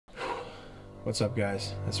What's up,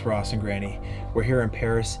 guys? It's Ross and Granny. We're here in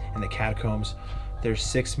Paris in the catacombs. There's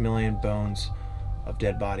 6 million bones of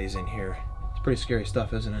dead bodies in here. It's pretty scary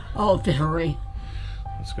stuff, isn't it? Oh, very.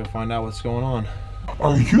 Let's go find out what's going on.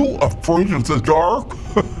 Are you afraid of the dark?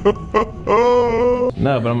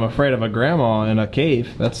 No, but I'm afraid of a grandma in a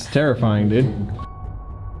cave. That's terrifying, dude.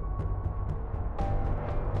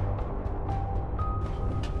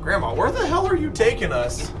 Grandma, where the hell are you taking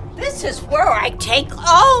us? This is where I take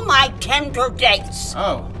all my tender dates.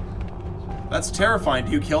 Oh, that's terrifying.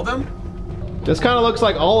 Do you kill them? This kind of looks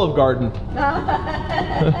like Olive Garden.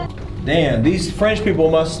 Damn, these French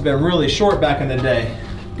people must have been really short back in the day.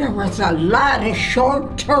 There was a lot of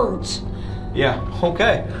short turds. Yeah,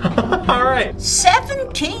 okay. All right.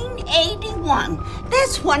 1781.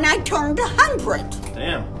 That's when I turned 100.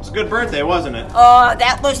 Damn, it's a good birthday, wasn't it? Oh,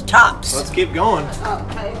 that was tops. Let's keep going.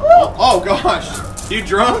 Okay. Oh gosh, you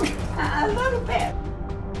drunk? A little bit.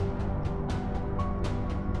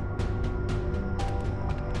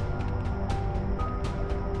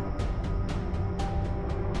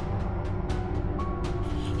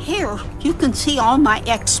 Here, you can see all my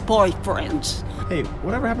ex-boyfriends. Hey,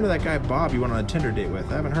 whatever happened to that guy Bob you went on a Tinder date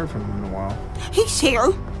with? I haven't heard from him in a while. He's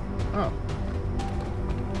here. Oh.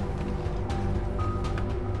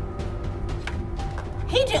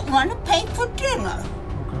 He didn't want to pay for dinner.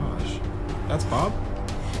 Oh gosh. That's Bob?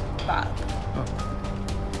 Bob. Oh.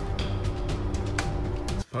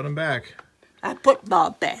 Let's put him back. I put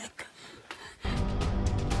Bob back.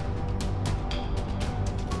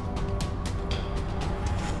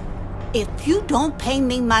 If you don't pay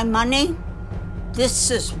me my money,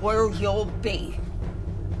 this is where you'll be.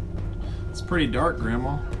 It's pretty dark,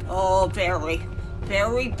 Grandma. Oh, very,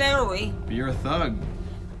 very, very, But you're a thug.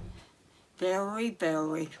 very,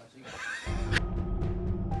 very.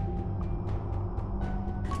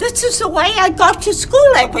 This is the way I got to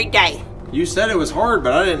school every day. You said it was hard,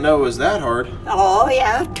 but I didn't know it was that hard. Oh,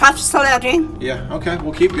 yeah, tough sledding. Yeah, okay,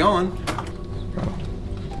 we'll keep going.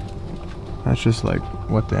 That's just like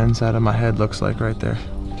what the inside of my head looks like right there.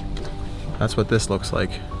 That's what this looks like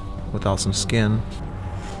without some skin.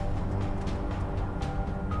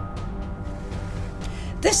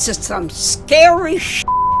 This is some scary shit.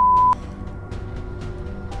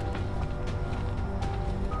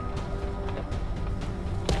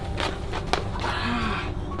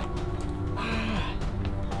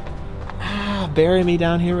 Bury me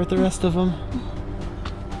down here with the rest of them.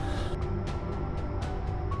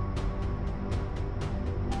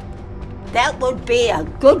 That would be a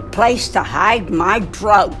good place to hide my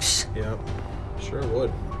drugs. Yep, sure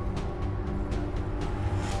would.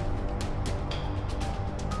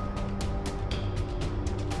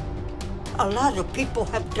 A lot of people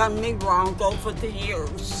have done me wrong over the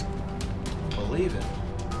years. Believe it.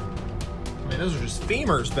 I mean, those are just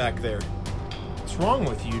femurs back there. What's wrong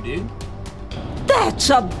with you, dude? That's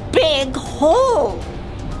a big hole.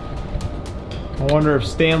 I wonder if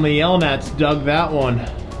Stanley Yelnats dug that one.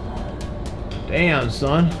 Damn,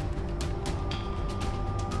 son.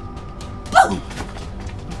 Boom! Oh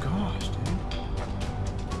gosh, dude.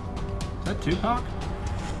 Is that Tupac?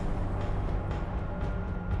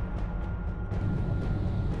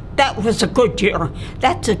 That was a good year.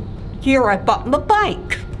 That's a year I bought my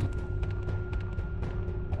bike.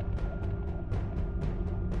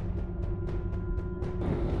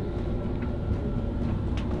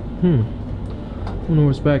 Wonder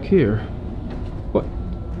what's back here. What?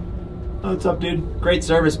 Oh, what's up, dude? Great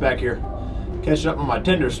service back here. Catching up on my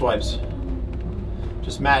Tinder swipes.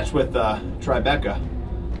 Just matched with Tribeca. I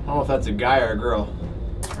don't know if that's a guy or a girl.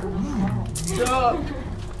 What's up?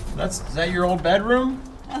 Is that your old bedroom?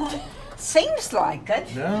 Seems like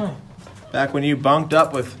it. No. Back when you bunked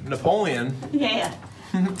up with Napoleon. Yeah.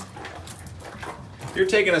 You're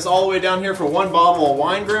taking us all the way down here for one bottle of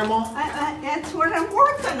wine, Grandma? That's what I'm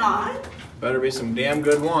working on. Better be some damn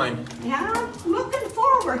good wine. Yeah, I'm looking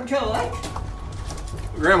forward to it.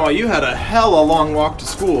 Grandma, you had a hella long walk to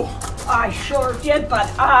school. I sure did, but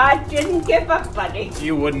I didn't give up, buddy.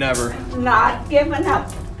 You would never. Not giving up.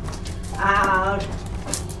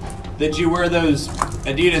 Did you wear those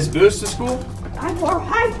Adidas boots to school? I wore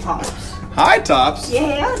high tops. High tops?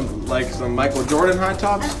 Yeah. Like some Michael Jordan high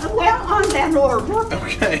tops? Well, on that order.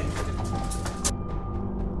 Okay.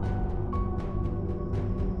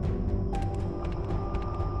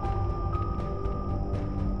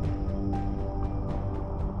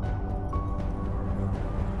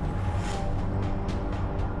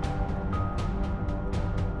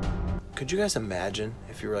 Could you guys imagine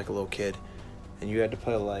if you were like a little kid and you had to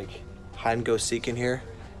play like hide and go seek in here,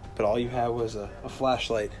 but all you had was a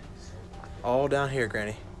flashlight? All down here,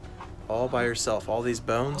 Granny. All by yourself. All these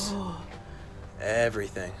bones.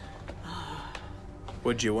 Everything.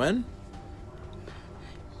 Would you win?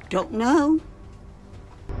 Don't know.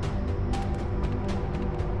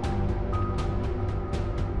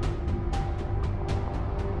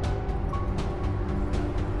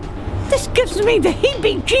 This gives me the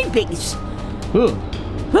heebie-jeebies. Ooh.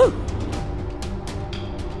 Whew.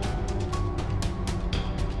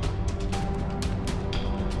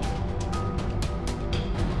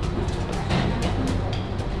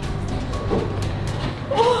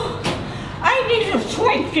 I need a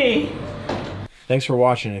Twinkie. Thanks for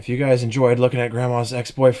watching. If you guys enjoyed looking at Grandma's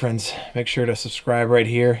ex-boyfriends, make sure to subscribe right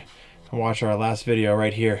here and watch our last video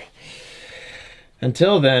right here.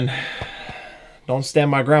 Until then, don't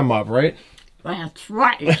stand my grandma up, right? That's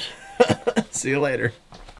right. See you later.